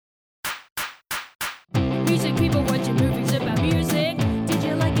people watching movies about music. Did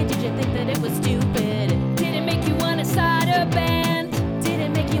you like it? Did you think that it was stupid? Did it make you want to start a band? Did it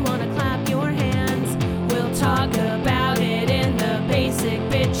make you want to clap your hands? We'll talk about it in the Basic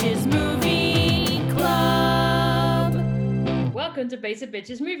Bitches Movie Club. Welcome to Basic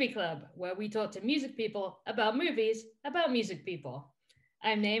Bitches Movie Club, where we talk to music people about movies about music people.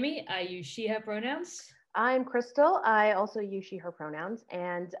 I'm Naomi. I use she, her pronouns. I'm Crystal. I also use she, her pronouns.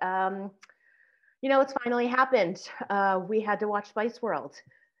 And, it's finally happened. We had to watch Spice World.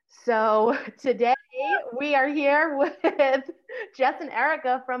 So today we are here with Jess and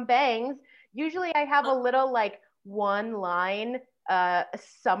Erica from Bangzz. Usually I have a little one line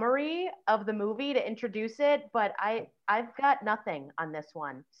summary of the movie to introduce it, but I've got nothing on this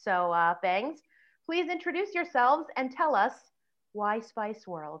one. So Bangzz, please introduce yourselves and tell us why Spice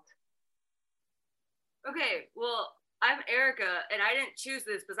World. Okay, well, I'm Erica, and I didn't choose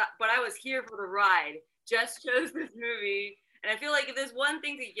this, but I was here for the ride. Jess chose this movie, and I feel like if there's one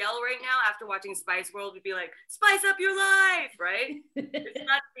thing to yell right now after watching Spice World, would be like, spice up your life, right? It's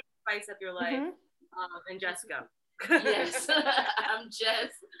not spice up your life. And Jess, go. Yes, I'm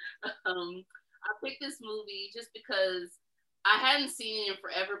Jess. I picked this movie just because I hadn't seen it in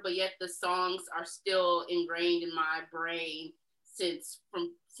forever, but yet the songs are still ingrained in my brain since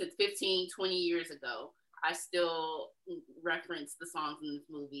 15, 20 years ago. I still reference the songs in this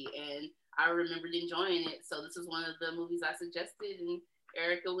movie, and I remembered enjoying it. So this is one of the movies I suggested, and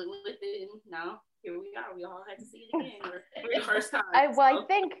Erica went with it, and now here we are. We all had to see it again for the first time. I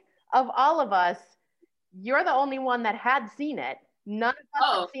think of all of us, you're the only one that had seen it. None of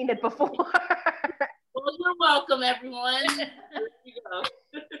us have seen it before. Well, you're welcome, everyone. There you go.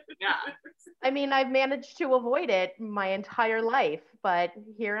 Yeah. I mean, I've managed to avoid it my entire life, but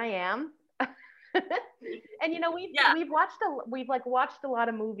here I am. And we've watched a lot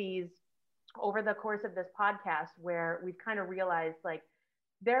of movies over the course of this podcast where we've kind of realized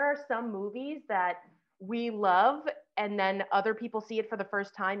there are some movies that we love and then other people see it for the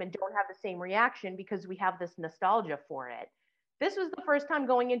first time and don't have the same reaction because we have this nostalgia for it. This was the first time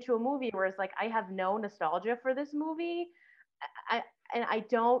going into a movie where it's I have no nostalgia for this movie. I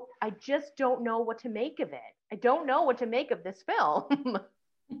just don't know what to make of it. I don't know what to make of this film.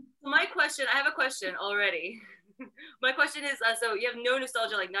 I have a question already. My question is, so you have no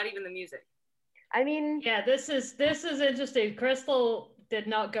nostalgia, not even the music. I mean, yeah, this is interesting. Crystal did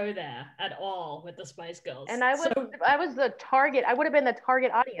not go there at all with the Spice Girls. And I was the target. I would have been the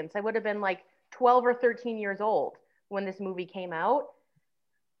target audience. I would have been 12 or 13 years old when this movie came out.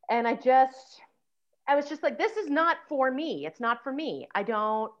 And I was just this is not for me. It's not for me. I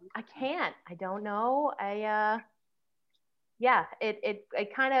don't know.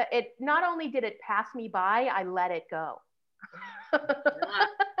 It not only did it pass me by, I let it go. But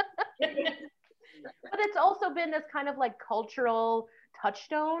it's also been this kind of cultural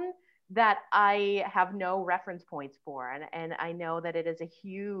touchstone that I have no reference points for. And I know that it is a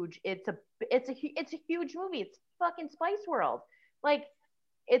huge movie. It's fucking Spice World.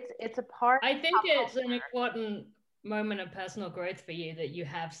 It's a part. I think it's an important moment of personal growth for you that you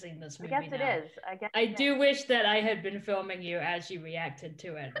have seen this movie. I guess now. it is. I do wish that I had been filming you as you reacted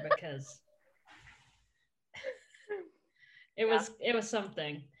to it because it was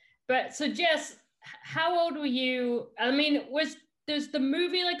something. But so Jess, how old were you? I mean, was the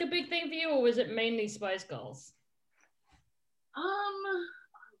movie a big thing for you, or was it mainly Spice Girls?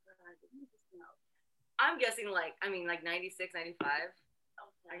 I'm guessing 96, 95.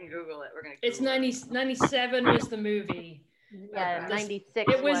 I can Google it. We're gonna. It's 97 was the movie. Yeah,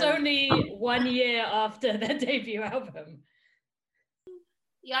 96. It was only 1 year after their debut album.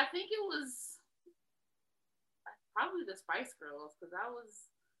 Yeah, I think it was probably the Spice Girls because I was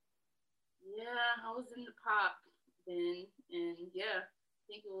into pop then, and I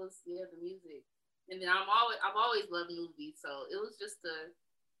think it was the music. And then I've always loved movies, so it was just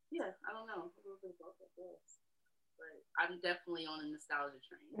I don't know, a little bit of both, I guess. But I'm definitely on a nostalgia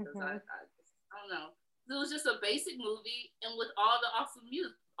train because I don't know. It was just a basic movie and with all the awesome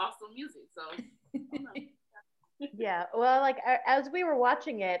music. So I don't know. Yeah, well, as we were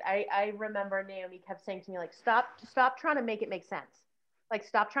watching it, I remember Naomi kept saying to me stop trying to make it make sense.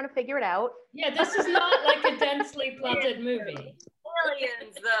 Stop trying to figure it out. Yeah, this is not a densely plotted movie.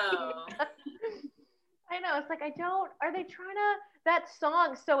 Aliens, though. I know. It's are they trying to, that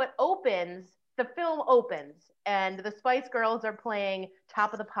song, so the film opens, and the Spice Girls are playing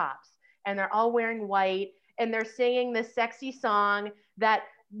Top of the Pops, and they're all wearing white, and they're singing this sexy song that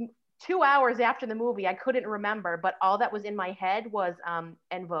 2 hours after the movie, I couldn't remember, but all that was in my head was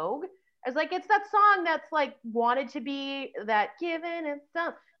En Vogue. I was it's that song that's wanted to be that given and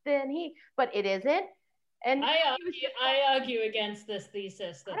something but it isn't. And I argue against this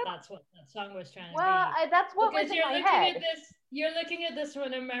thesis that that's what that song was trying to be. Well, that's what was because in my head. You're looking at this from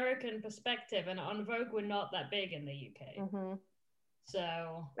an American perspective, and En Vogue were not that big in the UK. Mm-hmm.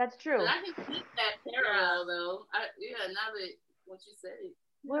 So that's true. But I can see that parallel though. Now that what you said.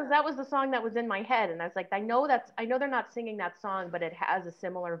 Well, that was the song that was in my head, and I was like, I know they're not singing that song, but it has a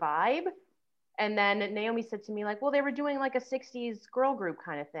similar vibe. And then Naomi said to me, like, well, they were doing like a 60s girl group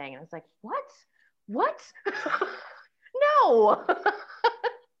kind of thing. And I was like, what? No.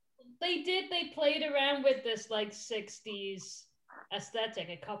 They played around with this like 60s aesthetic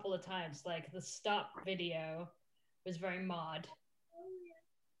a couple of times. Like the Stop video was very mod.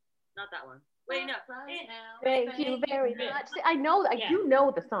 Not that one. Wait, no. Thank you very much. See, I do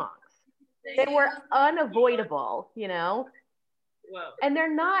know the songs. They were unavoidable, you know. Whoa. And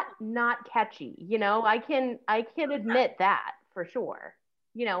they're not catchy, you know. I can admit that for sure.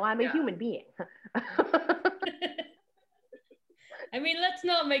 You know, I'm a human being. I mean, let's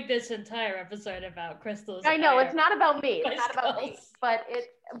not make this entire episode about crystals. I know it's not about me. It's not about me. But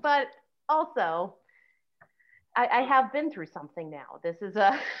also, I have been through something now. This is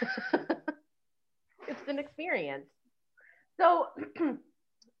it's an experience. So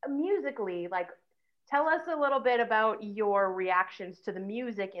musically, like, tell us a little bit about your reactions to the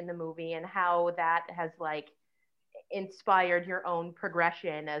music in the movie and how that has like inspired your own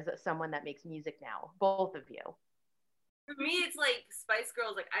progression as someone that makes music now, both of you. For me, it's like Spice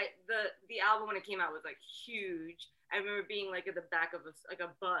Girls. Like the album when it came out was like huge. I remember being like at the back of a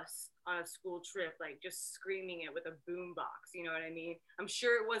bus on a school trip, like just screaming it with a boom box. You know what I mean? I'm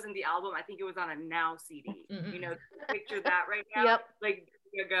sure it wasn't the album. I think it was on a Now CD. Mm-hmm. You know, picture that right now. Yep. Like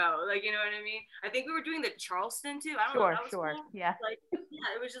ago, like, you know what I mean? I think we were doing the Charleston too. I don't know. That was cool. Yeah. Like,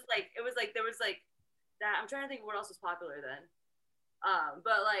 yeah, it was like there was like that. I'm trying to think of what else was popular then.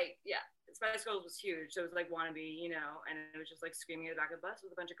 But like, yeah, Spice Girls was huge. So it was like Wannabe, you know, and it was just like screaming at the back of the bus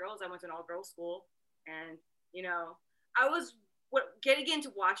with a bunch of girls. I went to an all-girls school, and you know, I was getting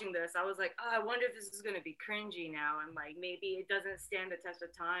into watching this. I was like, oh, I wonder if this is gonna be cringy now, and like maybe it doesn't stand the test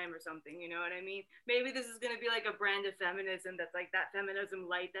of time or something. You know what I mean? Maybe this is gonna be like a brand of feminism that's like that feminism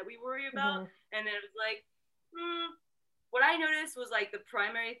light that we worry about. Mm-hmm. And then it was like, what I noticed was like the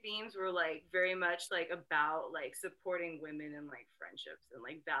primary themes were like very much like about like supporting women and like friendships and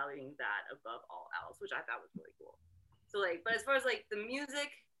like valuing that above all else, which I thought was really cool. So like, but as far as like the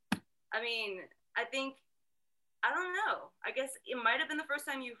music, I mean, I think, I don't know. I guess it might have been the first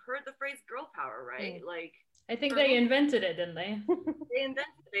time you heard the phrase girl power, right? Like, I think they invented it, didn't they?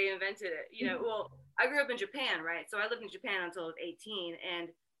 They invented it. You know, well, I grew up in Japan, right? So I lived in Japan until I was 18, and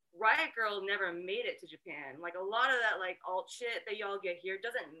Riot Girl never made it to Japan. Like a lot of that like alt shit that y'all get here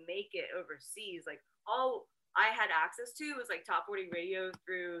doesn't make it overseas. Like all I had access to was like Top 40 radio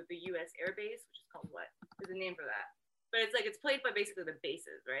through the US Air Base, which is called what? There's a name for that. But it's like it's played by basically the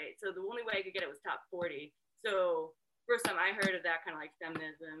bases, right? So the only way I could get it was Top 40. So first time I heard of that kind of like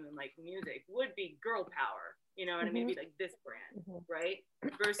feminism and like music would be girl power, you know, and it may be like this brand, right?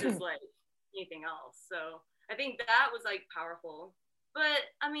 Versus like anything else. So I think that was like powerful. But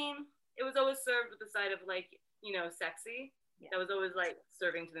I mean, it was always served with the side of like, you know, sexy. Yeah. That was always like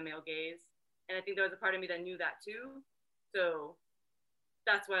serving to the male gaze. And I think there was a part of me that knew that too. So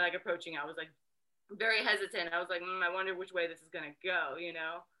that's why like approaching, I was like very hesitant. I was like, I wonder which way this is gonna go, you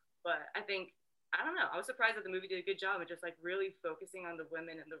know? But I think, I don't know, I was surprised that the movie did a good job of just like really focusing on the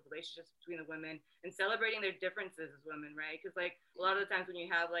women and the relationships between the women and celebrating their differences as women, right? Because like a lot of the times when you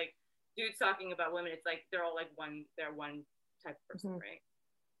have like dudes talking about women, it's like they're all like one type of person, right?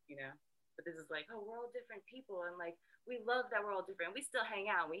 You know, but this is like, oh, we're all different people, and like we love that we're all different. We still hang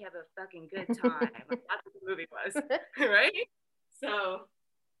out. We have a fucking good time. Like, that's what the movie was, right? So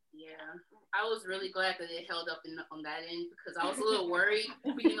yeah, I was really glad that it held up on that end because I was a little worried.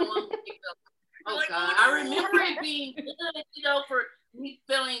 You know, oh like, God, I remember it being good, you know, for me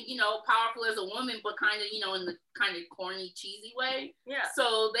feeling, you know, powerful as a woman, but kind of, you know, in the kind of corny, cheesy way. Yeah.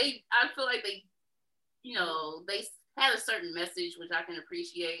 So I feel like they, you know, they had a certain message which I can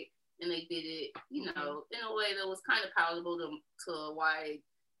appreciate, and they did it, you know, in a way that was kind of palatable to a wide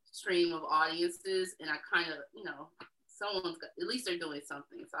stream of audiences, and I kind of, you know, someone's got, at least they're doing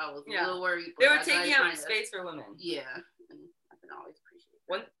something. So I was a little worried. They were taking up space for women. Yeah, and I can always appreciate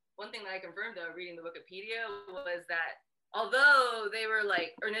that. One thing that I confirmed though, reading the Wikipedia, was that although they were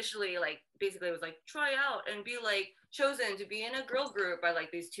like initially like basically it was like try out and be like chosen to be in a girl group by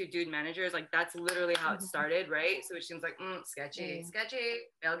like these two dude managers, like that's literally how it started, right? So it seems like sketchy,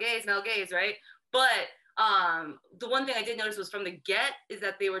 male gaze, right? But the one thing I did notice was from the get is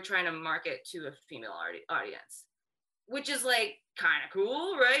that they were trying to market to a female audience, which is like kind of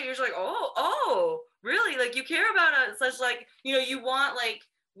cool, right? You're just like, oh, really? Like, you care about us, such like, you know, you want like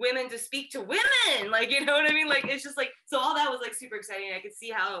women to speak to women, like, you know what I mean? Like, it's just like, so all that was like super exciting. I could see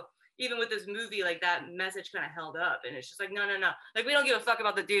how even with this movie, like that message kind of held up, and it's just like, no, like, we don't give a fuck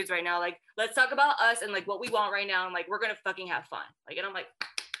about the dudes right now. Like, let's talk about us and like what we want right now, and like we're gonna fucking have fun. Like, and I'm like,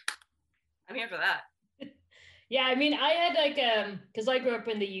 I'm here for that. Yeah, I mean, I had like because I grew up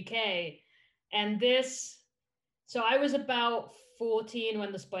in the UK, and so I was about 14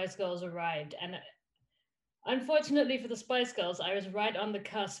 when the Spice Girls arrived, and unfortunately for the Spice Girls, I was right on the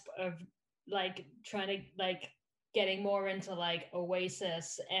cusp of like trying to like getting more into like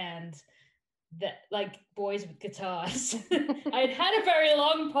Oasis and the like boys with guitars. I'd had a very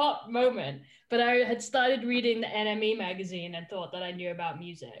long pop moment, but I had started reading the NME magazine and thought that I knew about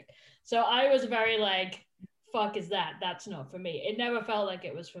music. So I was very like, fuck is that? That's not for me. It never felt like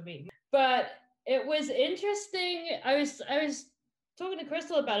it was for me. But it was interesting. I was talking to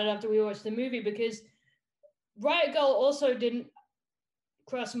Crystal about it after we watched the movie, because Riot Girl also didn't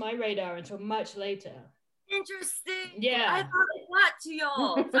cross my radar until much later. Interesting. Yeah. I thought it got to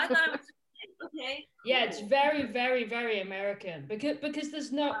y'all. I thought it was okay. Yeah, it's very, very, very American, because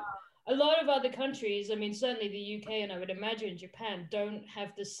there's no a lot of other countries. I mean, certainly the UK and I would imagine Japan don't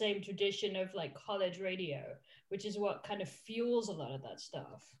have the same tradition of like college radio, which is what kind of fuels a lot of that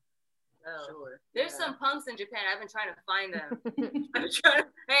stuff. Oh. Sure. There's some punks in Japan. I've been trying to find them.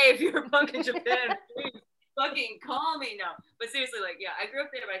 Hey, if you're a punk in Japan, please fucking call me. No, but seriously, like, yeah, I grew up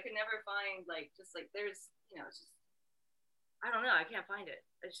there, but I could never find like, just like, there's, you know, it's just, I don't know, I can't find it.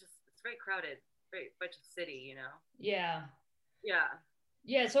 It's very crowded, very bunch of city, you know. Yeah.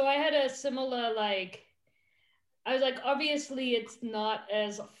 So I had a similar like, I was like, obviously it's not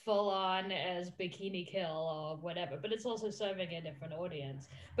as full on as Bikini Kill or whatever, but it's also serving a different audience.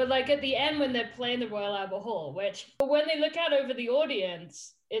 But like at the end when they're playing the Royal Albert Hall, which when they look out over the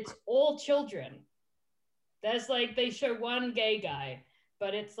audience, it's all children. There's like, they show one gay guy,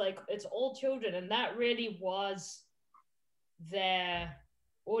 but it's like, it's all children. And that really was their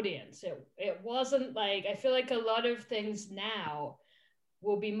audience. It wasn't like, I feel like a lot of things now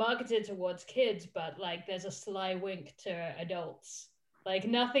will be marketed towards kids, but like there's a sly wink to adults. Like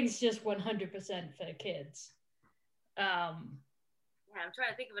nothing's just 100% for kids. Yeah, I'm trying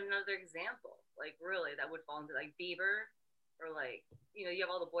to think of another example, like really that would fall into like Bieber, or like, you know, you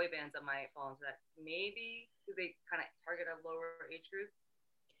have all the boy bands that might fall into that. Maybe do they kind of target a lower age group?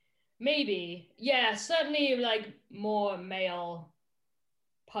 Maybe, yeah, certainly like more male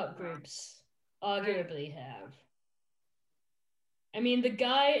pop groups arguably have. I mean, the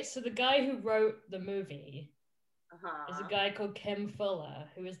guy who wrote the movie is a guy called Kim Fuller,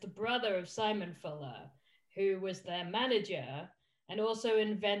 who is the brother of Simon Fuller, who was their manager and also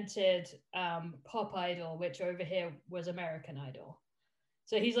invented Pop Idol, which over here was American Idol.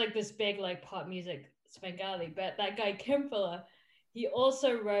 So he's like this big like pop music Svengali. But that guy Kim Fuller, he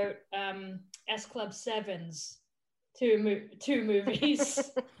also wrote S Club 7's two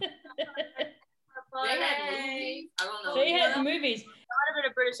movies. They had movies. I don't know. They had movies. Not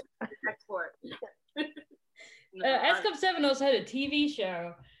even a British export. S Club 7 also had a TV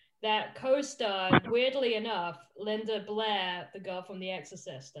show that co-starred, weirdly enough, Linda Blair, the girl from The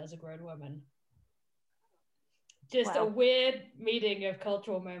Exorcist, as a grown woman. Just a weird meeting of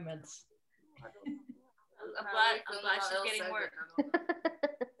cultural moments. I'm glad she's getting work.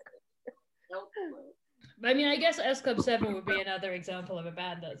 I mean, I guess S Club 7 would be another example of a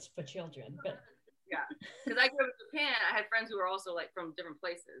band that's for children, but yeah, because I grew up in Japan. I had friends who were also like from different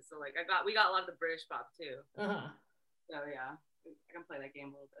places, so like we got a lot of the British pop too. So yeah, I can play that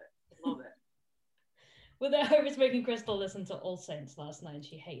game a little bit. Well, I was making Crystal listen to All Saints last night, and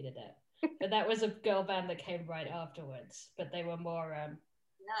she hated it. But that was a girl band that came right afterwards. But they were more,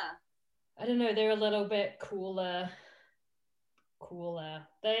 I don't know, they're a little bit cooler.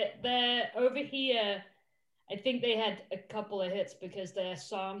 They're over here. I think they had a couple of hits because their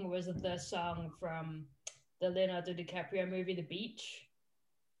song was the song from the Leonardo DiCaprio movie, The Beach.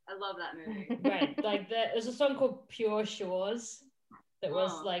 I love that movie. Right, like there's a song called Pure Shores that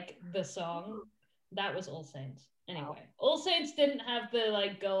was like the song. That was All Saints. Anyway, All Saints didn't have the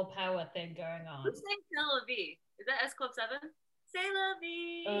like girl power thing going on. Who sang C'est la vie? Is that S Club 7? C'est la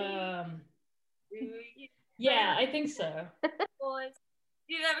vie. Yeah, I think so. Boys,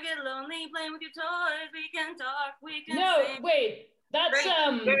 if you ever get lonely playing with your toys, we can talk, we can sing. Wait, that's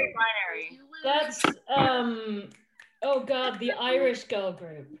very binary. That's oh god, the Irish girl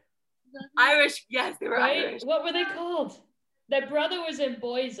group. Irish, yes, they were right? Irish. What were they called? Their brother was in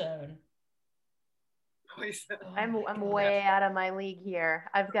Boyzone. I'm way out of my league here.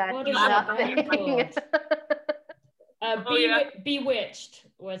 I've got what is nothing. Bewitched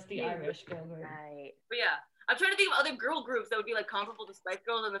was the Irish girl group. Right. But yeah, I'm trying to think of other girl groups that would be like comparable to Spice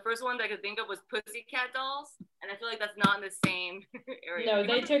Girls, and the first one that I could think of was Pussycat Dolls, and I feel like that's not in the same area. No,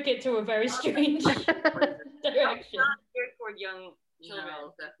 they took it to a very strange direction. Not geared for young children.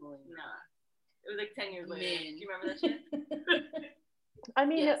 No, definitely not. It was like 10 years later. Do you remember that shit? I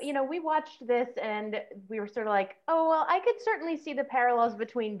mean, Yes. you know, we watched this and we were sort of like, oh, well, I could certainly see the parallels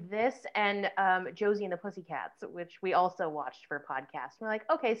between this and Josie and the Pussycats, which we also watched for a podcast. We're like,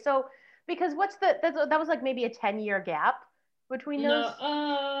 okay, so because that was like maybe a 10-year gap between those.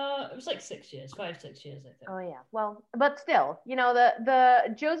 No, it was like 6 years, 5-6 years, I think. Oh yeah, well, but still, you know,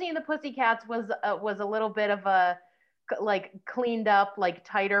 the Josie and the Pussycats was a little bit of a like cleaned up, like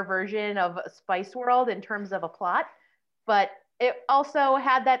tighter version of Spice World in terms of a plot, but it also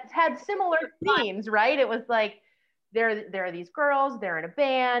had similar themes, right? It was like there are these girls, they're in a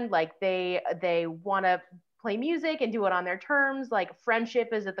band, like they want to play music and do it on their terms, like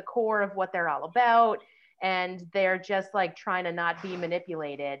friendship is at the core of what they're all about, and they're just like trying to not be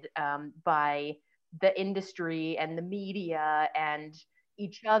manipulated by the industry and the media and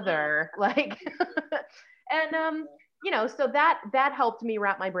each other, like and you know, so that helped me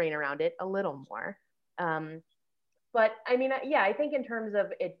wrap my brain around it a little more. But I mean, yeah, I think in terms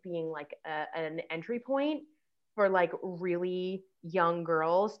of it being like an entry point for like really young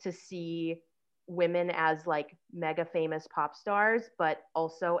girls to see women as like mega famous pop stars, but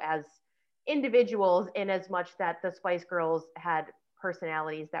also as individuals, in as much that the Spice Girls had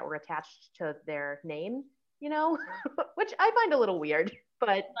personalities that were attached to their name, you know, which I find a little weird. But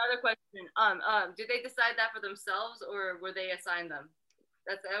another question, did they decide that for themselves or were they assigned them?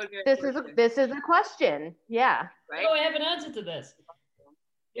 This is a question. Yeah. Right? Oh, I have an answer to this.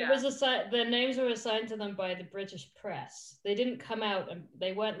 It was the names were assigned to them by the British press. They didn't come out and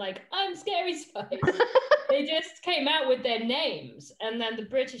they weren't like, I'm Scary Spice. They just came out with their names, and then the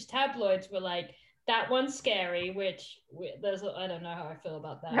British tabloids were like, that one's scary, which I don't know how I feel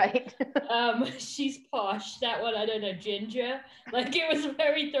about that. Right. She's posh. That one, I don't know, Ginger. Like, it was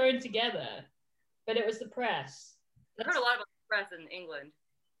very thrown together, but it was the press. I've heard a lot about the press in England.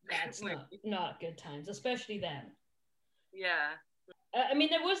 That's not good times, especially then. Yeah. I mean,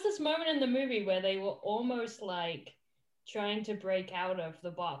 there was this moment in the movie where they were almost like trying to break out of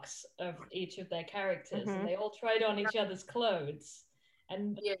the box of each of their characters, and they all tried on each other's clothes.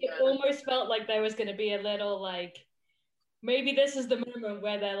 And it almost felt like there was going to be a little like, maybe this is the moment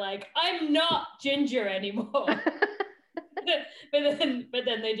where they're like, I'm not Ginger anymore. but then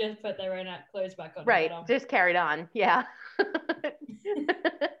they just put their own clothes back on. Right, just carried on. Yeah. I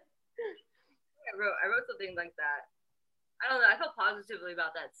wrote something like that. I don't know. I felt positively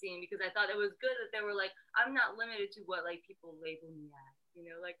about that scene because I thought it was good that they were like, I'm not limited to what like people label me as. You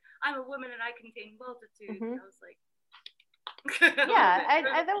know, like I'm a woman and I contain multitudes. And I was like, yeah, I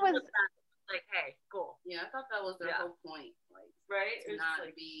that was like, hey, cool. Yeah, I thought that was their whole point, like, right? To not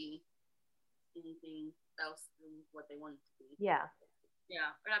like, be anything else than what they wanted to be. Yeah.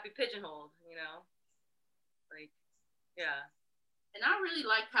 Yeah, or not be pigeonholed. You know, like, yeah. And I really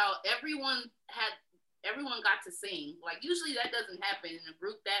liked how everyone got to sing. Like, usually that doesn't happen in a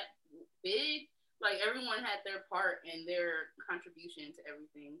group that big. Like, everyone had their part and their contribution to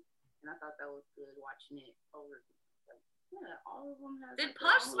everything. And I thought that was good watching it over. Like, yeah, all of them had. Did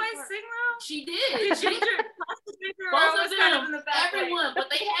Posh Spice sing though? She did. Both of them, everyone. But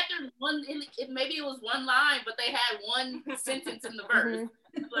they had their one, maybe it was one line, but they had one sentence in the verse.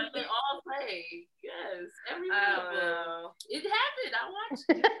 But they all played. Yes, everyone. I don't know. It happened. I watched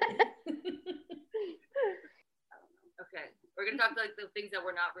it. Okay, we're gonna talk like the things that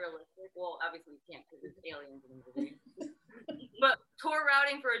were not realistic. Well, obviously we can't because there's aliens in the movie. But tour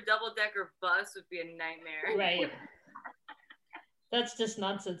routing for a double-decker bus would be a nightmare. Right. That's just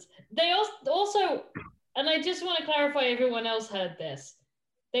nonsense. They also, and I just want to clarify, everyone else heard this.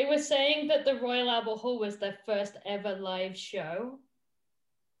 They were saying that the Royal Albert Hall was their first ever live show.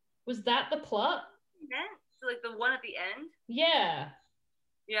 Was that the plot? Yeah. So like the one at the end? Yeah.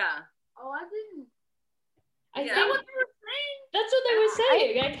 Yeah. Oh, I didn't. I think what they were saying? That's what they were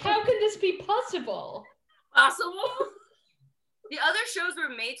saying. Like, how can this be possible? Possible? The other shows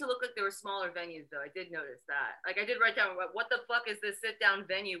were made to look like they were smaller venues, though. I did notice that. Like, I did write down, what the fuck is this sit-down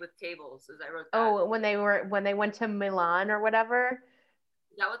venue with tables? As I wrote that. Oh, when they went to Milan or whatever.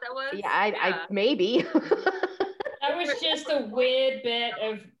 Is that what that was? Yeah, I maybe. That was just a weird bit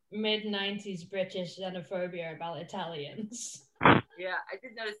of mid-90s British xenophobia about Italians. Yeah, I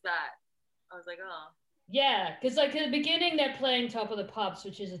did notice that. I was like, oh. Yeah, because like at the beginning they're playing Top of the Pops,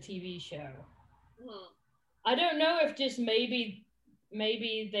 which is a TV show. I don't know if just maybe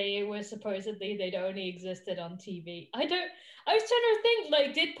maybe they'd only existed on TV. I was trying to think,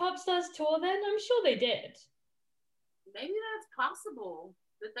 like, did pop stars tour then? I'm sure they did. Maybe that's possible,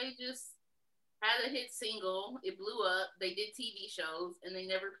 that they just had a hit single, it blew up, they did TV shows, and they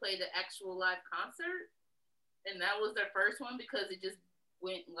never played an actual live concert, and that was their first one because it just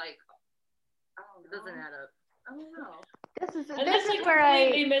went like, I don't know. It doesn't add up. I don't know. Unless I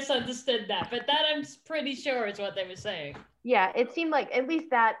completely misunderstood that, but that I'm pretty sure is what they were saying. Yeah, it seemed like, at least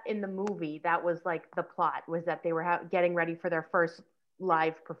that in the movie, that was like the plot, was that they were getting ready for their first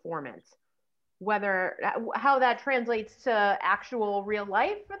live performance. How that translates to actual real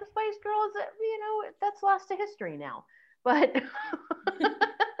life for the Spice Girls, you know, that's lost to history now. But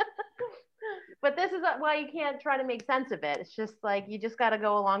but this is why you can't try to make sense of it. It's just like, you just got to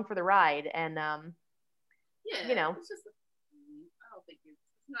go along for the ride, and yeah, you know, it's just I don't think it's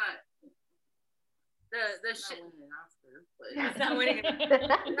not the shit winning an Oscar, but it's not winning.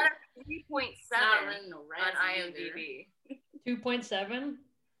 3.7 on IMDb. 2.7.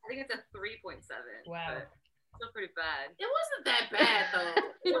 I think it's a 3.7. Wow. Still pretty bad. It wasn't that bad though.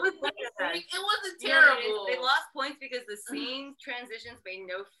 It wasn't You terrible. know, they lost points because the scene transitions made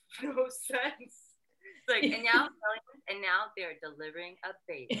no sense. It's like, and now they're delivering a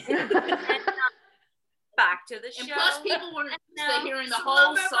baby. Back to the show. And plus, people weren't hearing the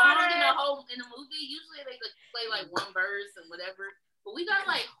whole song in the movie. Usually, they play like one verse and whatever. But we got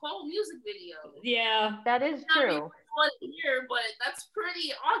like whole music videos. Yeah, that is true. Here, but that's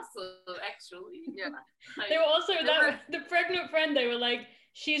pretty awesome, actually. Yeah. Like, they were also the pregnant friend. They were like,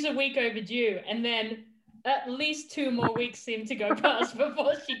 she's a week overdue, and then at least 2 more weeks seemed to go past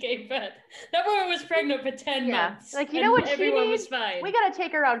before she gave birth. That woman was pregnant for 10 months. Like, you know what everyone she needs? Was fine. We gotta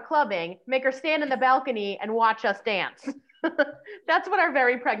take her out clubbing, make her stand in the balcony, and watch us dance. That's what our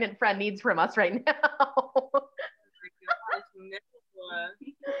very pregnant friend needs from us right now.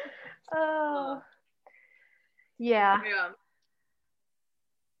 Oh. Yeah.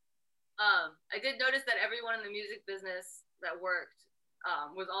 I did notice that everyone in the music business that worked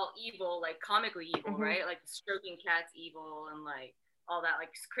was all evil, like comically evil, right? Like stroking cats evil, and like all that, like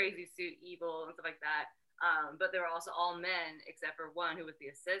crazy suit evil and stuff like that. But they were also all men except for one who was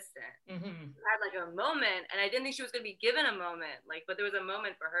the assistant. Who had like a moment, and I didn't think she was gonna be given a moment, like, but there was a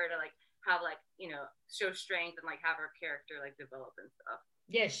moment for her to like have like, you know, show strength and like have her character like develop and stuff.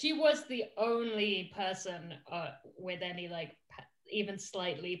 Yeah, she was the only person with any like even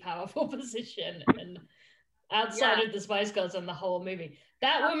slightly powerful position, and outside of the Spice Girls and the whole movie.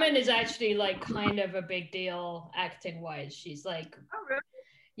 That woman is actually like kind of a big deal acting wise. She's like, oh, really?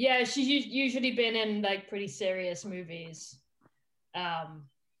 Yeah, she's usually been in like pretty serious movies.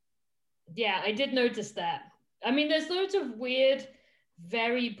 Yeah, I did notice that. I mean, there's loads of weird,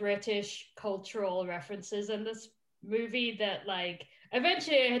 very British cultural references in this movie that like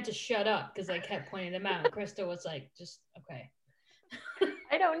eventually I had to shut up because I kept pointing them out. Crystal was like, just okay.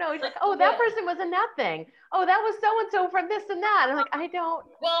 I don't know. He's like, oh, that person was in that thing. Oh, that was so-and-so from this and that. I'm like, I don't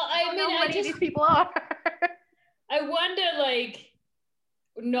know who any of these people are. I wonder, like,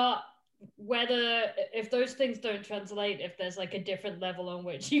 not whether, if those things don't translate, if there's like a different level on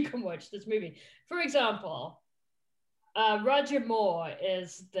which you can watch this movie. For example, Roger Moore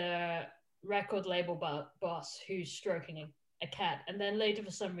is the record label boss who's stroking a cat, and then later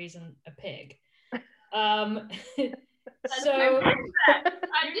for some reason a pig. So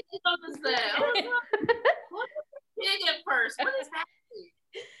I didn't notice that. I was like, what is pig at first? What is happening?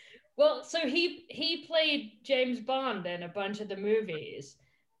 Well, so he played James Bond in a bunch of the movies,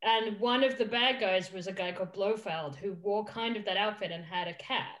 and one of the bad guys was a guy called Blofeld who wore kind of that outfit and had a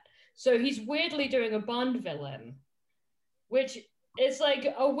cat. So he's weirdly doing a Bond villain, which is like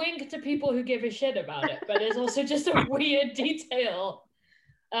a wink to people who give a shit about it, but it's also just a weird detail.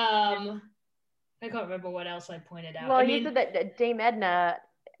 I can't remember what else I pointed out. Well, you said that Dame Edna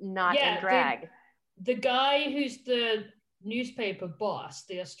not in drag. The guy who's the newspaper boss,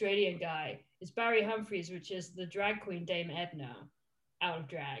 the Australian guy, is Barry Humphries, which is the drag queen Dame Edna out of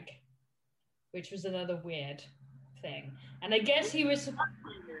drag, which was another weird thing. And I guess he was...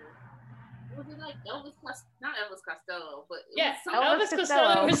 Was it like Elvis Costello? Not Elvis Costello, but Elvis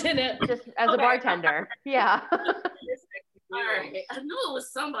Costello was in it. Just as a bartender. Yeah. All right. I knew it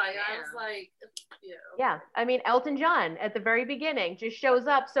was somebody. I was like, yeah. I mean, Elton John at the very beginning just shows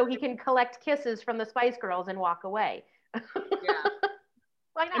up so he can collect kisses from the Spice Girls and walk away. Yeah.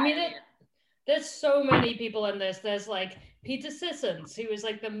 Why not? I mean, there's so many people in this. There's like Peter Sissons, who was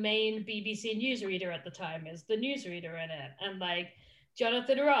like the main BBC newsreader at the time, is the newsreader in it. And like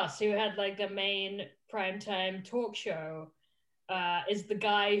Jonathan Ross, who had like the main primetime talk show, is the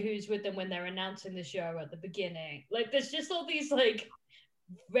guy who's with them when they're announcing the show at the beginning. Like, there's just all these like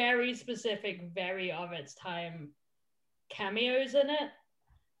very specific, very of its time cameos in it.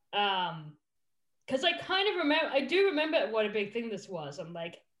 Because I do remember what a big thing this was, and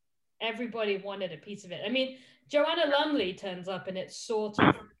like everybody wanted a piece of it. I mean, Joanna Lumley turns up, and it's sort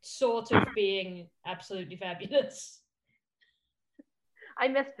of being absolutely fabulous. I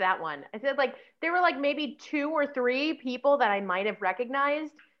missed that one. I said like there were like maybe 2 or 3 people that I might have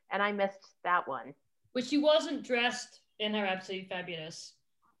recognized, and I missed that one. But she wasn't dressed in her absolutely fabulous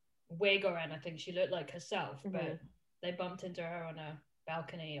wig or anything. She looked like herself, but they bumped into her on a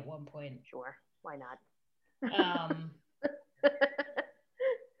balcony at one point. Sure, why not?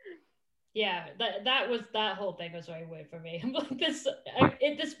 Yeah, that whole thing was very weird for me. I'm like,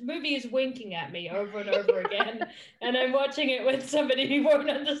 this movie is winking at me over and over again, and I'm watching it with somebody who won't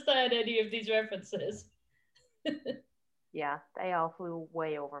understand any of these references. Yeah, they all flew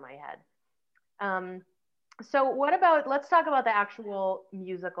way over my head. So what about, let's talk about the actual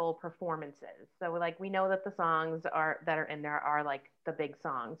musical performances. So like we know that the songs that are in there are like the big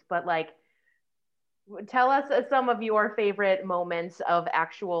songs, but like tell us some of your favorite moments of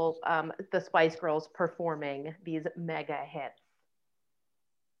actual the Spice Girls performing these mega hits.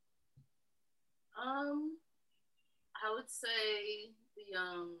 I would say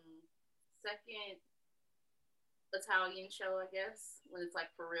the second Italian show, I guess, when it's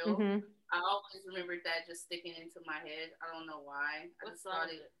like for real. I always remembered that just sticking into my head. I don't know why. I just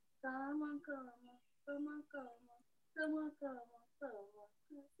thought it. Come on, come on, come on, come on, come on, come on,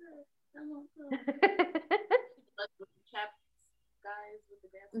 come on, come on, come on. Like with the chap guys with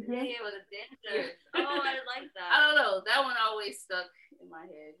the dancers. Yeah, with the dancers. Oh, I like that. I don't know. That one always stuck in my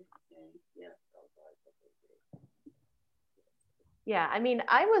head. And yeah, that was always good. Yeah, I mean,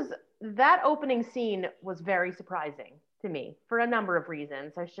 that opening scene was very surprising to me for a number of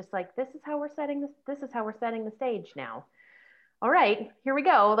reasons. I was just like, this is how we're setting the stage now. All right, here we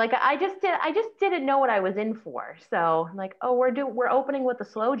go. Like I just didn't know what I was in for. So I'm like, oh, we're opening with a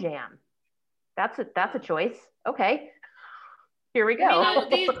slow jam. That's a choice. Okay. Here we go. I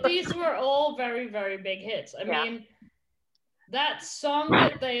mean, these were all very, very big hits. I mean, that song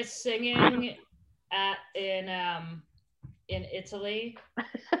that they're singing in Italy,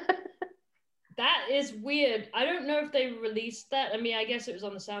 that is weird. I don't know if they released that. I mean, I guess it was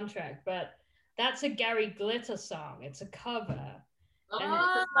on the soundtrack, but that's a Gary Glitter song. It's a cover. I've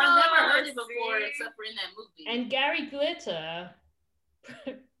never heard it before except for in that movie. And Gary Glitter,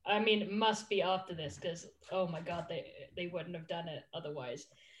 I mean, must be after this because, oh my God, they wouldn't have done it otherwise.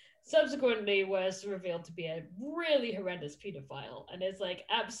 Subsequently was revealed to be a really horrendous pedophile and is like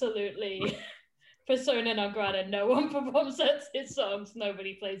absolutely persona non grata. No one performs his songs.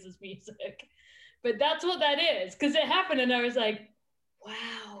 Nobody plays his music. But that's what that is because it happened and I was like,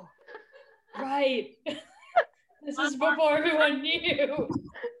 wow, right. This is before everyone knew.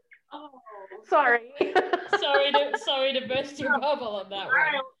 Oh, sorry. sorry to burst your bubble on that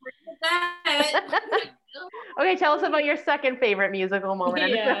one. Okay, tell us about your second favorite musical moment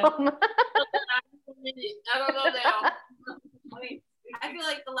in the film. I don't know now. I mean, I feel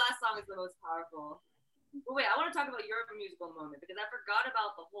like the last song is the most powerful. But wait, I want to talk about your musical moment because I forgot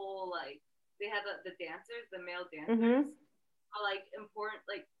about the whole like they had the dancers, the male dancers, are like important.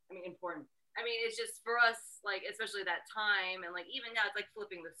 Important. I mean, it's just for us, like, especially that time, and like even now, it's like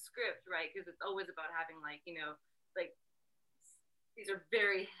flipping the script, right? Because it's always about having like, you know, like these are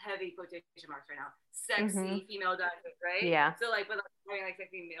very heavy quotation marks right now, sexy female dancers, right? Yeah. So like, but having like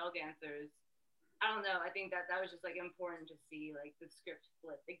sexy male dancers, I don't know. I think that was just like important to see like the script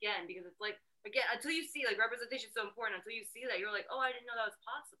flip again because it's like again until you see like representation is so important. Until you see that, you're like, oh, I didn't know that was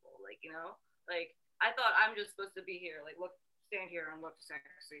possible. Like you know, like I thought I'm just supposed to be here, like stand here and look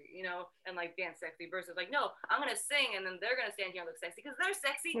sexy, you know, and like dance sexy versus like, no, I'm gonna sing and then they're gonna stand here and look sexy because they're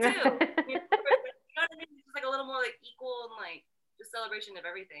sexy too. You know what I mean? It's just like a little more like equal and like just celebration of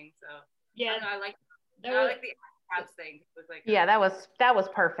everything. So yeah, I like the abs thing. It was like that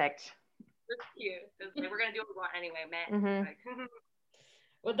was perfect. It's cute. It's like, we're gonna do what we want anyway, man. Like,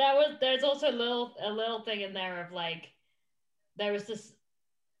 well, there's also a little thing in there of like there was this.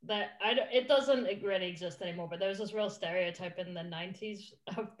 It doesn't really exist anymore, but there was this real stereotype in the 90s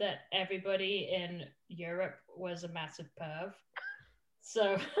of that everybody in Europe was a massive perv.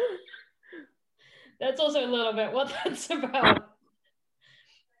 So that's also a little bit what that's about.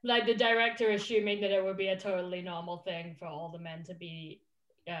 Like the director assuming that it would be a totally normal thing for all the men to be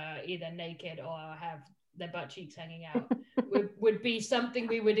either naked or have their butt cheeks hanging out would be something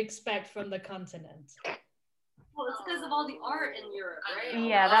we would expect from the continent. Well, it's because of all the art in Europe, right?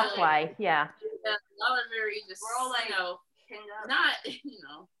 Yeah, that's why. Yeah. Y'all are very just. We're all like, not,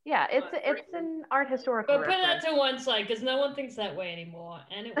 Yeah, it's an art historical But put that reference. to one side because no one thinks that way anymore,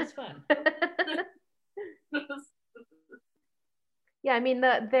 and it was fun. Yeah, I mean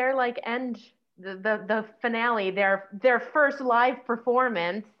their like the finale, their first live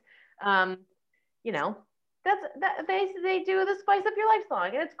performance, you know, they do the Spice Up Your Life song,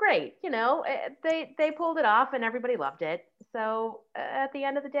 and it's great. They pulled it off, and everybody loved it. So at the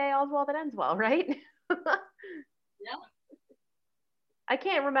end of the day, all's well that ends well, right? Yeah. I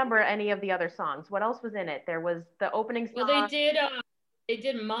can't remember any of the other songs. What else was in it? There was the opening song. Well, they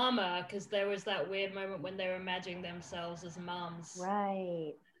did Mama because there was that weird moment when they were imagining themselves as moms.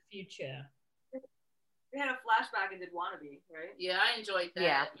 Right. In the future. They had a flashback and did Wannabe, right? Yeah, I enjoyed that.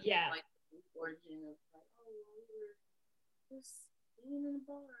 Yeah. Yeah. Like the origin of like, we were just being in the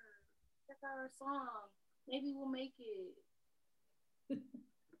bar. Check out our song. Maybe we'll make it.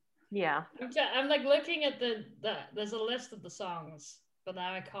 Yeah. I'm like looking at the there's a list of the songs, but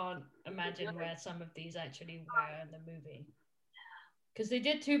now I can't imagine where some of these actually were in the movie. Because they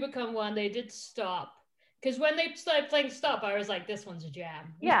did Two Become One, they did Stop. Because when they started playing Stop, I was like, this one's a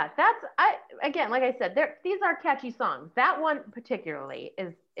jam. Yeah, again, like I said, these are catchy songs. That one particularly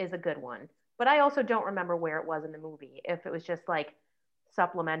is a good one. But I also don't remember where it was in the movie. If it was just like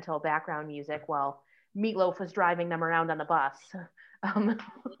supplemental background music while Meatloaf was driving them around on the bus.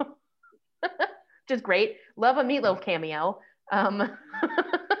 Which is great. Love a Meatloaf cameo. I don't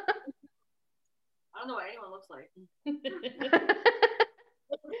know what anyone looks like.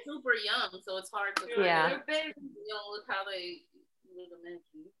 Super young, so it's hard to. Yeah. They're big. Look how they look at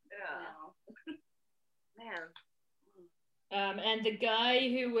Yeah. Man. And the guy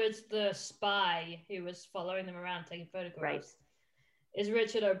who was the spy who was following them around taking photographs is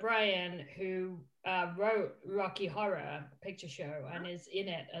Richard O'Brien, who wrote Rocky Horror Picture Show and is in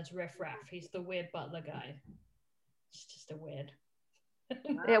it as Riff Raff. He's the weird butler guy. It's just a weird.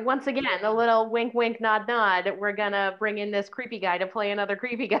 Yeah, once again, the little wink, wink, nod, nod. We're gonna bring in this creepy guy to play another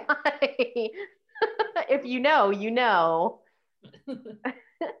creepy guy. If you know, you know.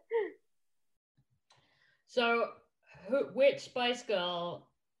 So, which Spice Girl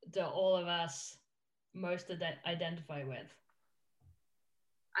do all of us most identify with?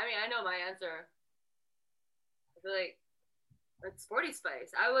 I mean, I know my answer. I feel like it's Sporty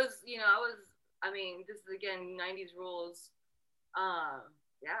Spice. I mean, this is again 90s rules.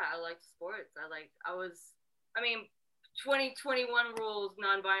 Yeah, I liked sports. 2021 rules,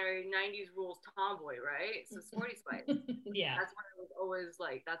 non-binary, 90s rules, tomboy, right? So Sporty Spice. Yeah. That's what I was always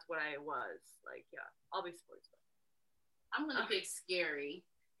like. That's what I was like. Yeah, I'll be Sporty Spice. I'm gonna pick Scary.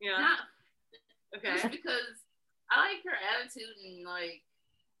 Yeah. Okay. Just because I like her attitude and like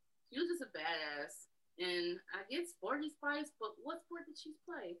she was just a badass. And I get Sporty Spice, but what sport did she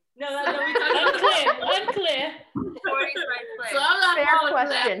play? No, we talking about Unclear. Sporty Spice play. So I'm not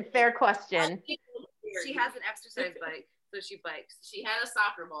Fair question. She has an exercise bike, so she bikes. She had a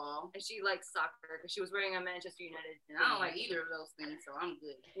soccer ball, and she likes soccer because she was wearing a Manchester United. And I don't like either of those things, so I'm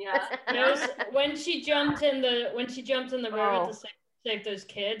good. Yeah. When she jumped in the river to save those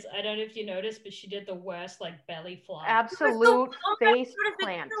kids, I don't know if you noticed, but she did the worst like belly flop. Absolute face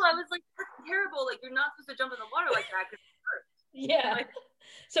plant. I was like, that's terrible. Like, you're not supposed to jump in the water like that because it hurts. Yeah. Like,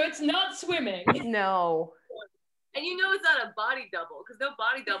 so it's not swimming. No. And you know it's not a body double because no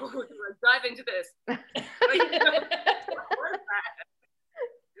body double would like dive into this. Like, what is that?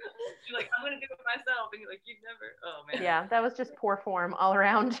 You're like, I'm gonna do it myself, and you're like, you've never. Oh man. Yeah, that was just poor form all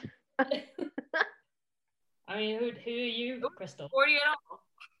around. I mean, who are you, Crystal? 40 at all.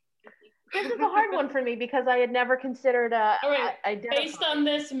 This is a hard one for me because I had never considered All right, identifying. based on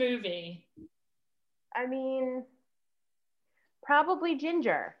this movie. I mean, probably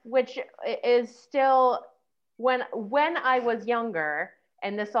Ginger, which is still when I was younger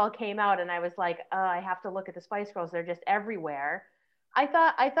and this all came out and I was like, I have to look at the Spice Girls. They're just everywhere. I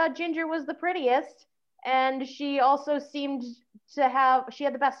thought Ginger was the prettiest, and she also seemed to have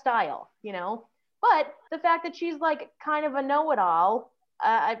the best style, you know. But the fact that she's like kind of a know-it-all,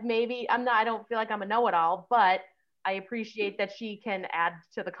 I don't feel like I'm a know-it-all, but I appreciate that she can add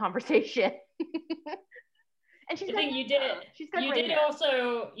to the conversation. And she's I think you did. She's good. You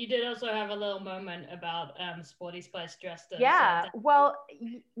did also have a little moment about Sporty Spice dressed as. Yeah. Well,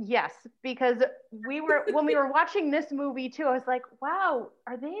 yes, because when we were watching this movie too, I was like, wow,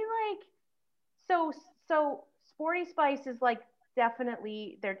 are they like so Sporty Spice is like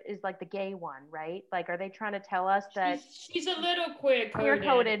definitely there is like the gay one, right? Like, are they trying to tell us that she's a little queer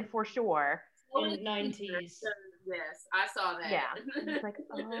coded for sure in the 90s? Yes, I saw that. Yeah. It's like,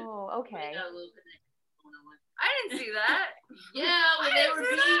 oh, okay. I didn't see that. Yeah, when they were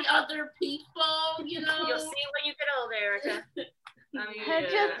beating other people, you know. You'll see when you get older. Erica. I mean,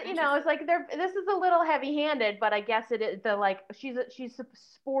 just it's like this is a little heavy-handed, but I guess it is she's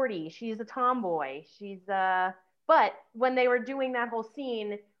sporty, she's a tomboy, but when they were doing that whole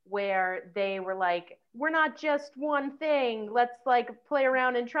scene where they were like, we're not just one thing, let's like play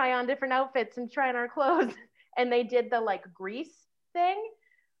around and try on different outfits and try on our clothes, and they did the like Grease thing.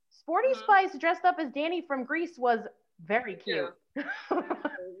 Sporty Spice dressed up as Danny from Grease was very cute.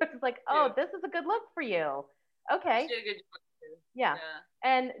 It's like, oh, this is a good look for you. Okay. She did a good job too. Yeah.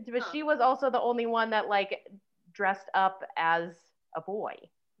 But she was also the only one that like dressed up as a boy.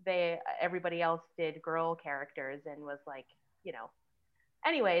 Everybody else did girl characters and was like,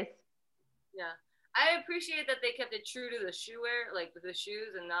 anyways. Yeah. I appreciate that they kept it true to the shoe wear, like with the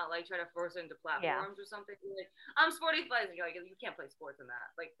shoes, and not like try to force it into platforms or something. Like, I'm sporty spice, like you can't play sports in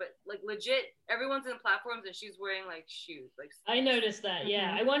that. Like, but like legit, everyone's in platforms and she's wearing like shoes. Like I noticed that.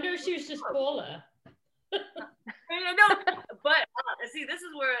 Yeah, I wonder if she was just taller. No, but see, this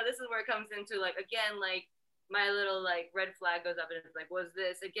is where it comes into like again, like my little like red flag goes up and it's like, was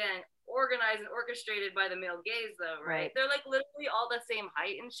this again organized and orchestrated by the male gaze though, right? They're like literally all the same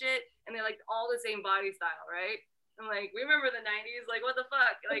height and shit, and they're like all the same body style, right? And like we remember the 90s, like what the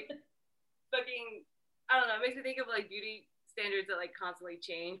fuck, like fucking, I don't know, it makes me think of like beauty standards that like constantly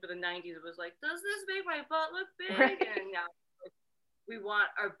change. But the 90s it was like, does this make my butt look big? Right. And now we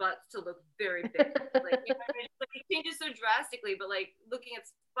want our butts to look very big. Like, like it changes so drastically, but like looking at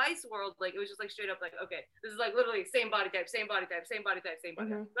Spice World, like it was just like straight up like, okay, this is like literally same body type, same body type, same body type, same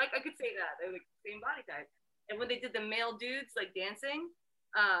body type. Like I could say that. They were like same body type. And when they did the male dudes like dancing,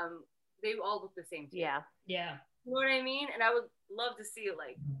 they all looked the same too. Yeah. Yeah. You know what I mean? And I would love to see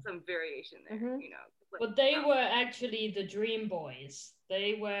like some variation there, Like, but they were actually the Dream Boys.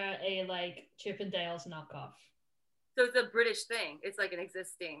 They were a like Chippendales knockoff. So it's a British thing. It's like an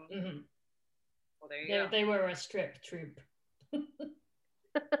existing. Well, there you go. They were a strip troupe.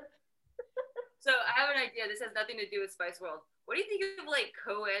 So I have an idea. This has nothing to do with Spice World. What do you think of like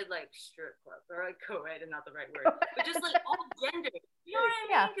co-ed like strip clubs, or like co-ed is not the right word, but just like all gender? You know what I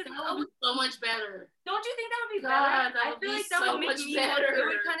mean? Yeah. That would be so much better. Don't you think that would be better? I feel like that would make me better. It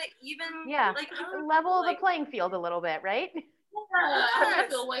would kind of even like level the playing field a little bit, right?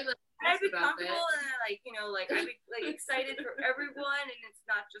 I feel way less. I'd be comfortable and like like I'd be like excited for everyone, and it's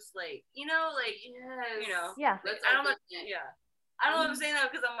not just like like yeah. I don't know. Yeah. I don't know if I'm saying that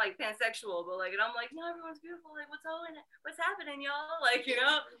because I'm like pansexual, but like, and I'm like, no, everyone's beautiful. Like, what's happening, y'all? Like,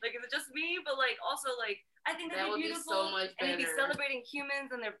 like, is it just me? But like, also like, I think that'd be beautiful. So much better. And you'd be celebrating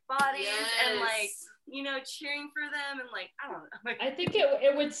humans and their bodies and like, cheering for them and like, I don't know. Like, I think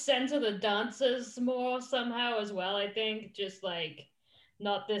it would center the dancers more somehow as well. I think just like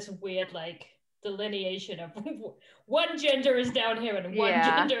not this weird like delineation of one gender is down here and one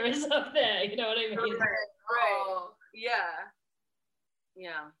gender is up there. You know what I mean? Right. Yeah.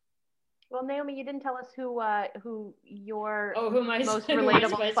 Yeah. Well, Naomi, you didn't tell us who your who my most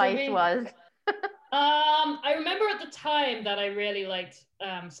relatable Spice was. I remember at the time that I really liked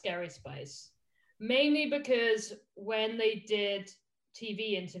Scary Spice, mainly because when they did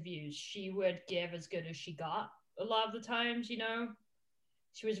TV interviews, she would give as good as she got a lot of the times.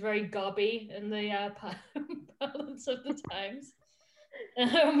 She was very gobby in the balance of the times.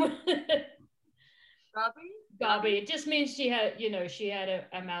 Gobby. It just means she had, she had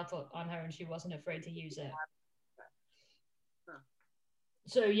a mouth on her and she wasn't afraid to use it.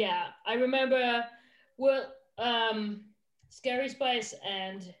 So yeah, I remember Scary Spice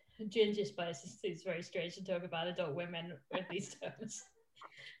and Ginger Spice. It's very strange to talk about adult women with these terms.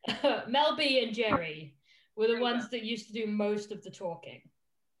 Mel B and Jerry were the ones that used to do most of the talking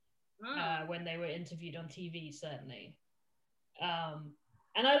when they were interviewed on TV, certainly.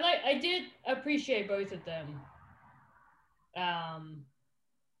 And I did appreciate both of them. I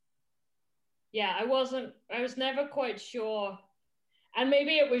was never quite sure, and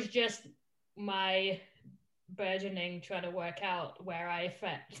maybe it was just my burgeoning trying to work out where I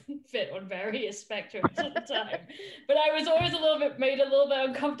fit on various spectrums at the time. But I was always made a little bit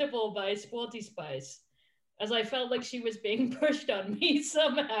uncomfortable by Sporty Spice, as I felt like she was being pushed on me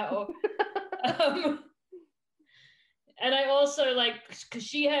somehow. And I also because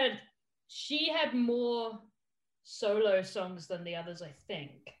she had more solo songs than the others, I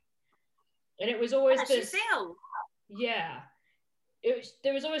think. And it was always this.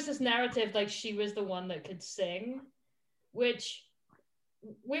 There was always this narrative like she was the one that could sing, which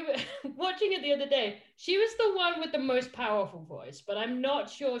we were watching it the other day. She was the one with the most powerful voice, but I'm not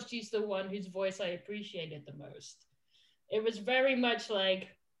sure she's the one whose voice I appreciated the most. It was very much like,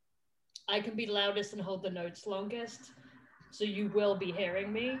 I can be loudest and hold the notes longest, so you will be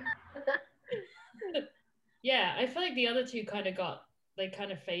hearing me. Yeah, I feel like the other two they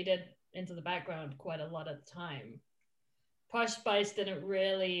kind of faded into the background quite a lot at the time. Posh Spice didn't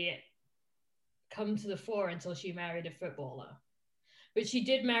really come to the fore until she married a footballer. But she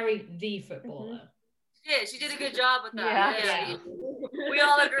did marry the footballer. Mm-hmm. Yeah, she did a good job with that. Yeah. We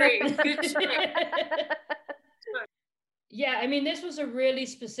all agree. Good choice. Yeah, I mean, this was a really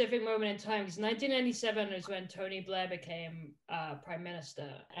specific moment in time because 1997 is when Tony Blair became prime minister,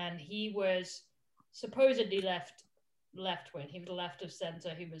 and he was supposedly left-wing. He was left of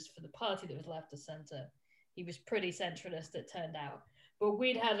center. He was for the party that was left of center. He was pretty centralist, it turned out. But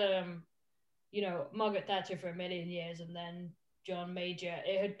we'd had Margaret Thatcher for a million years, and then John Major.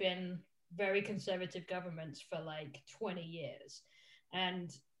 It had been very conservative governments for like 20 years,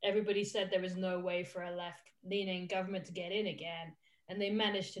 and everybody said there was no way for a left-leaning government to get in again, and they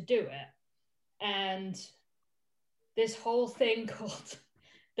managed to do it. And this whole thing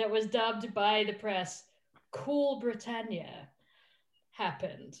that was dubbed by the press Cool Britannia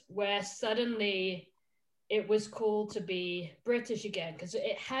happened, where suddenly it was cool to be British again, because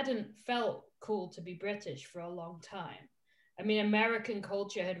it hadn't felt cool to be British for a long time. I mean, American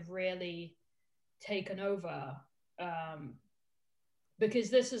culture had really taken over, because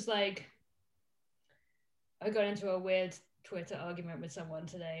this is like, I got into a weird Twitter argument with someone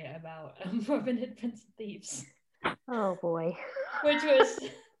today about Robin Hood, Prince of Thieves. Oh boy. which was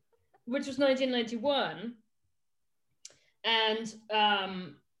 1991, and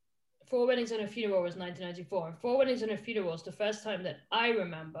Four Weddings and a Funeral was 1994. And Four Weddings and a Funeral was the first time that I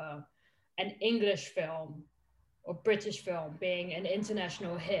remember an English film or British film being an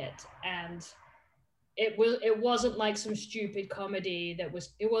international hit, and it wasn't like some stupid comedy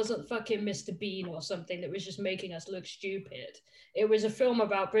it wasn't fucking Mr. Bean or something that was just making us look stupid. It was a film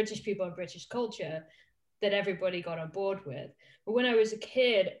about British people and British culture that everybody got on board with. But when I was a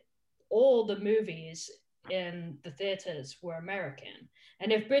kid, all the movies in the theaters were American,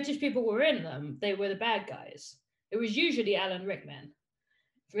 and if British people were in them, they were the bad guys. It was usually Alan Rickman,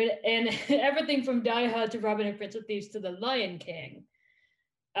 and everything from Die Hard to Robin Hood, Prince of Thieves to The Lion King.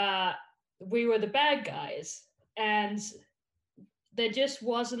 We were the bad guys, and there just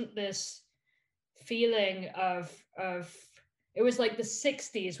wasn't this feeling of it was like the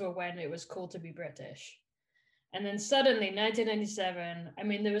 60s were when it was cool to be British. And then suddenly 1997, I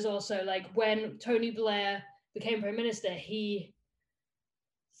mean, there was also like when Tony Blair became prime minister, he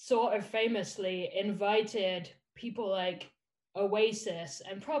sort of famously invited people like Oasis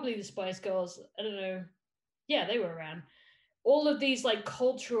and probably the Spice Girls, I don't know, yeah, they were around, all of these like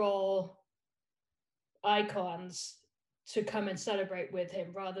cultural icons to come and celebrate with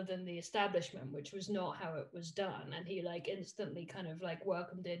him rather than the establishment, which was not how it was done. And he like instantly kind of like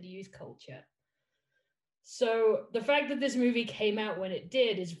welcomed in youth culture. So the fact that this movie came out when it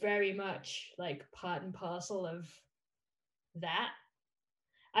did is very much like part and parcel of that.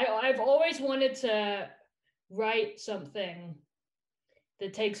 I've always wanted to write something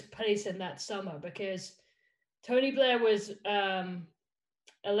that takes place in that summer, because Tony Blair was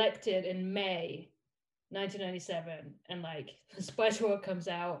elected in May 1997, and like the Spice World comes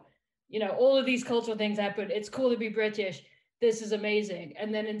out, all of these cultural things happen. It's cool to be British. This is amazing.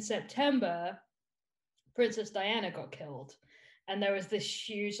 And then in September, Princess Diana got killed, and there was this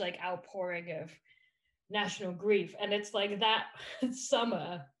huge like outpouring of national grief. And it's like that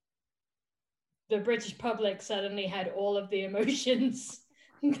summer, the British public suddenly had all of the emotions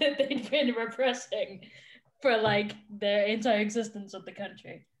that they'd been repressing for like their entire existence of the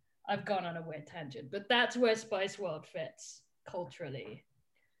country. I've gone on a weird tangent, but that's where Spice World fits culturally.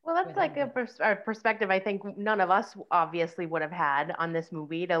 Well, that's like a perspective I think none of us obviously would have had on this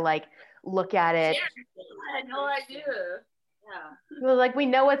movie, to like look at it. Yeah, I had no idea. Yeah. Well, like we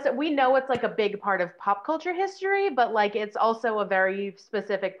know it's like a big part of pop culture history, but like it's also a very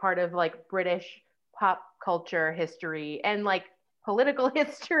specific part of like British pop culture history and like political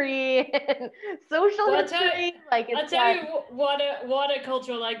history and social history. I'll tell you what a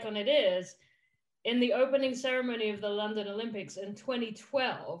cultural icon it is. In the opening ceremony of the London Olympics in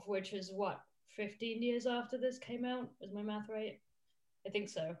 2012, which is 15 years after this came out? Is my math right? I think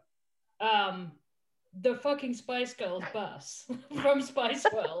so. The fucking Spice Girls bus from Spice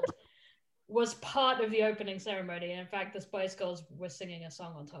World was part of the opening ceremony. And in fact, the Spice Girls were singing a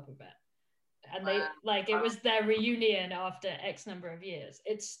song on top of it. And they it was their reunion after X number of years.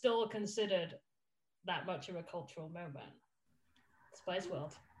 It's still considered that much of a cultural moment. Spice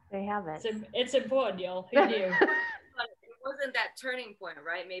World. They have it. It's important, y'all. Who knew? It wasn't that turning point,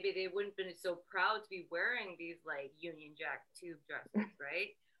 right? Maybe they wouldn't have been so proud to be wearing these like Union Jack tube dresses, right?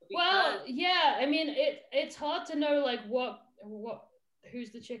 Well, yeah. I mean, it's hard to know like what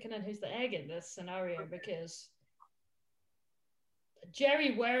who's the chicken and who's the egg in this scenario, because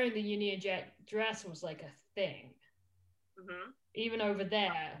Jerry wearing the Union Jack dress was like a thing. Mm-hmm. Even over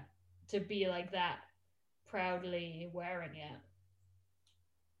there, to be like that proudly wearing it.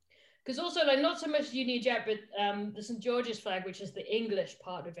 Because also, like, not so much Union Jack, but the St. George's flag, which is the English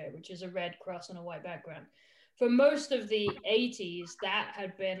part of it, which is a red cross on a white background. For most of the 80s, that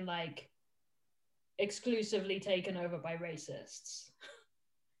had been like exclusively taken over by racists.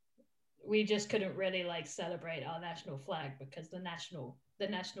 We just couldn't really like celebrate our national flag because the National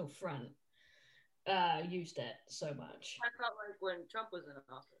Front used it so much. I felt like when Trump was in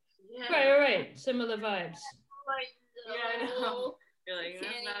office. Yeah. Right. Similar vibes. Like, yeah, I know. You're like,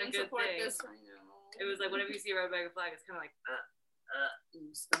 that's not a good thing. It was like whenever you see a red flag, it's kind of like,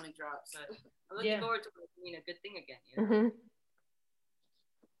 stomach drops. But I'm looking forward to being a good thing again. You know? Mm-hmm.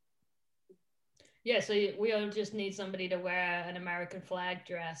 Yeah, so we all just need somebody to wear an American flag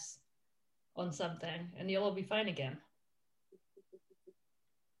dress on something, and you'll all be fine again.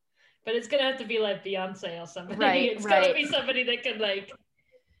 But it's gonna have to be like Beyonce or somebody. Right, it's gotta be somebody that can like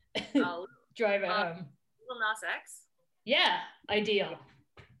drive it home. Lil Nas X? Yeah, ideal.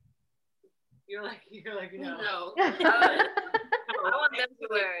 You're like no. I want them to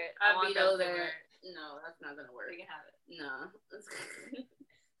wear it. I want them to wear it. No, that's not gonna work. We can have it. No.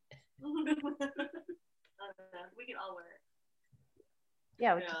 We can all wear it.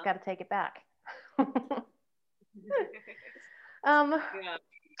 Yeah, we just got to take it back.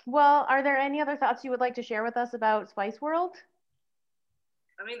 Well, are there any other thoughts you would like to share with us about Spice World?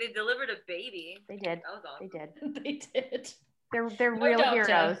 I mean, they delivered a baby. They did. That was awesome. They did. They're no real doctor.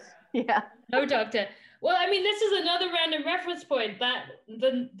 Heroes. Yeah. No doctor. Well, I mean, this is another random reference point that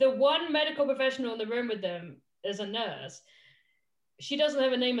the one medical professional in the room with them is a nurse. She doesn't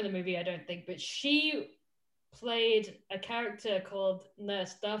have a name in the movie, I don't think, but she played a character called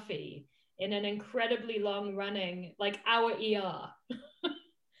Nurse Duffy in an incredibly long-running, like, Our ER.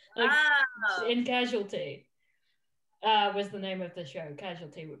 In Casualty was the name of the show,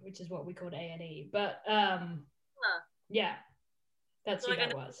 Casualty, which is what we called A&E. But, yeah, that's who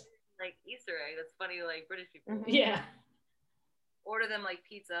that was. Like, Easter egg. That's funny, like, British people. Mm-hmm. Yeah. Order them, like,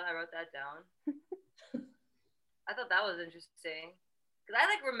 pizza. I wrote that down. I thought that was interesting. Because I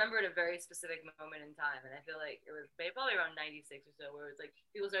like remembered a very specific moment in time, and I feel like it was probably around 96 or so, where it was like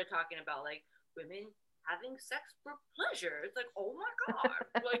people started talking about like women having sex for pleasure. It's like, oh my god,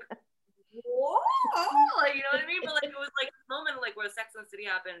 like whoa, like you know what I mean? But like it was like a moment like where Sex and the City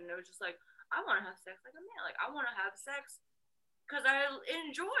happened, and it was just like I want to have sex like a man, like I want to have sex because I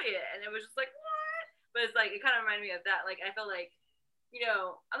enjoy it, and it was just like what? But it's like it kind of reminded me of that. Like I felt like. You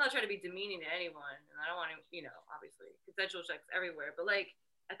know, I'm not trying to be demeaning to anyone, and I don't want to, you know, obviously, consensual sex everywhere, but, like,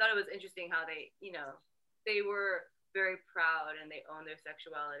 I thought it was interesting how they, you know, they were very proud, and they owned their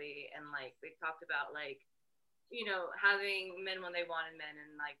sexuality, and, like, they talked about, like, you know, having men when they wanted men,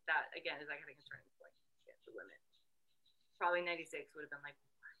 and, like, that, again, is, like, I think, a turning point for women. Probably 96 would have been, like,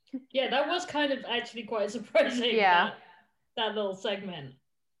 yeah, that was kind of actually quite surprising, that little segment.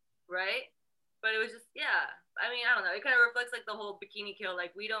 Right? But it was just, yeah. I mean, I don't know. It kind of reflects like the whole bikini kill,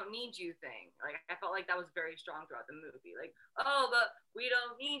 like we don't need you thing. Like I felt like that was very strong throughout the movie. Like, oh, but we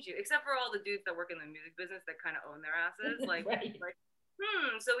don't need you, except for all the dudes that work in the music business that kind of own their asses. Like, right.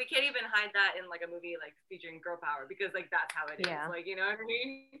 So we can't even hide that in like a movie like featuring girl power because like that's how it is. Like, you know what I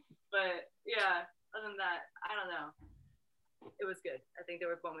mean? But yeah, other than that, I don't know. It was good. I think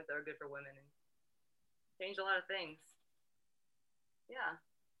there were moments that were good for women and changed a lot of things. Yeah,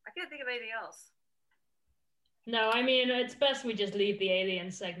 I can't think of anything else. No, I mean, it's best we just leave the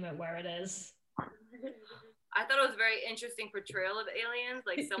alien segment where it is. I thought it was a very interesting portrayal of aliens.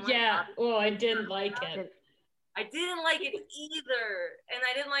 Like someone. Yeah. Oh, I didn't like it. I didn't like it either. And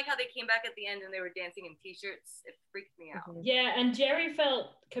I didn't like how they came back at the end and they were dancing in t-shirts. It freaked me out. Yeah, and Jerry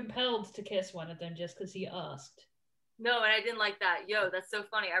felt compelled to kiss one of them just because he asked. No, and I didn't like that. Yo, that's so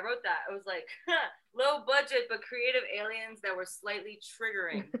funny. I wrote that. I was like, low budget but creative aliens that were slightly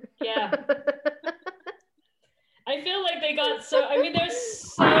triggering. Yeah. I feel like they got I mean, there's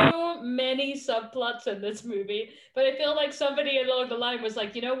so many subplots in this movie, but I feel like somebody along the line was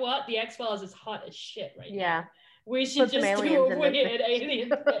like, you know what? The X-Files is hot as shit right now. We should just do a weird alien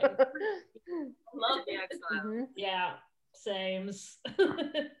thing. Love the X-Files. Mm-hmm. Yeah, sames.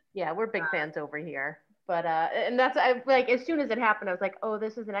 Yeah, we're big fans over here. But, and that's, like, as soon as it happened, I was like, oh,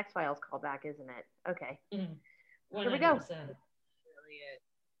 this is an X-Files callback, isn't it? Okay. Mm-hmm. Here we go. Really it.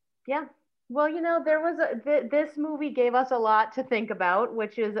 Yeah. Well, you know, there was this movie gave us a lot to think about,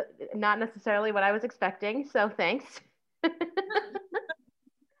 which is not necessarily what I was expecting. So thanks. Yeah.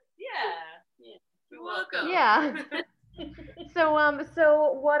 You're welcome. Yeah. So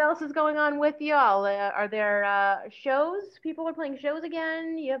what else is going on with y'all? Are there shows? People are playing shows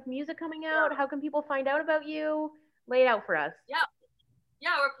again. You have music coming out. How can people find out about you? Lay it out for us.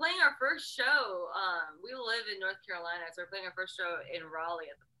 Yeah, we're playing our first show. We live in North Carolina, so we're playing our first show in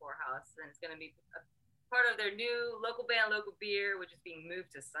Raleigh at the Poorhouse, and it's going to be a part of their new local band, Local Beer, which is being moved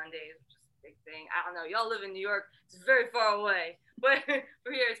to Sundays, which is a big thing. I don't know, y'all live in New York, it's very far away, but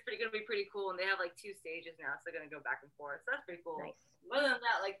for here it's going to be pretty cool, and they have like 2 stages now, so they're going to go back and forth, so that's pretty cool. Nice. Other than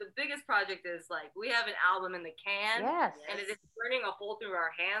that, like the biggest project is like we have an album in the can, and it is burning a hole through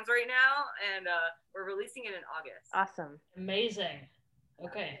our hands right now, and we're releasing it in August. Awesome. Amazing.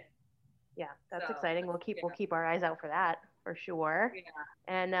 Okay. Yeah, that's exciting. We'll keep our eyes out for that for sure. Yeah.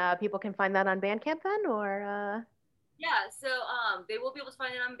 And people can find that on Bandcamp then, or? Yeah, so they will be able to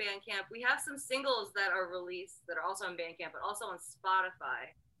find it on Bandcamp. We have some singles that are released that are also on Bandcamp, but also on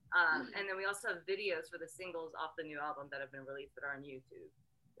Spotify. And then we also have videos for the singles off the new album that have been released that are on YouTube.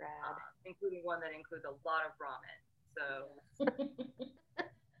 Rad. Including one that includes a lot of ramen. So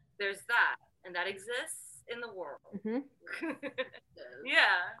there's that, and that exists in the world.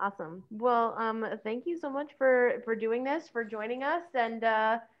 Yeah. Awesome. Well, thank you so much for doing this, for joining us, and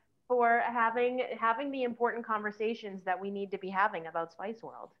for having the important conversations that we need to be having about Spice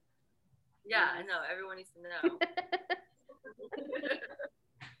World. Yeah, I know. Everyone needs to know.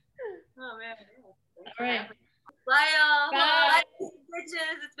 Oh man. All right. Bye y'all. Bye. Bye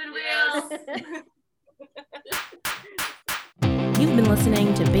bitches. It's been real. You've been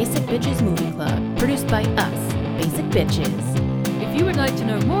listening to Basic Bitches Movie Club, produced by us, Basic Bitches. If you would like to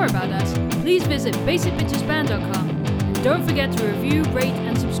know more about us, please visit basicbitchesband.com. And don't forget to review, rate,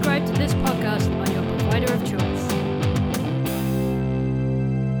 and subscribe to this podcast on your provider of choice.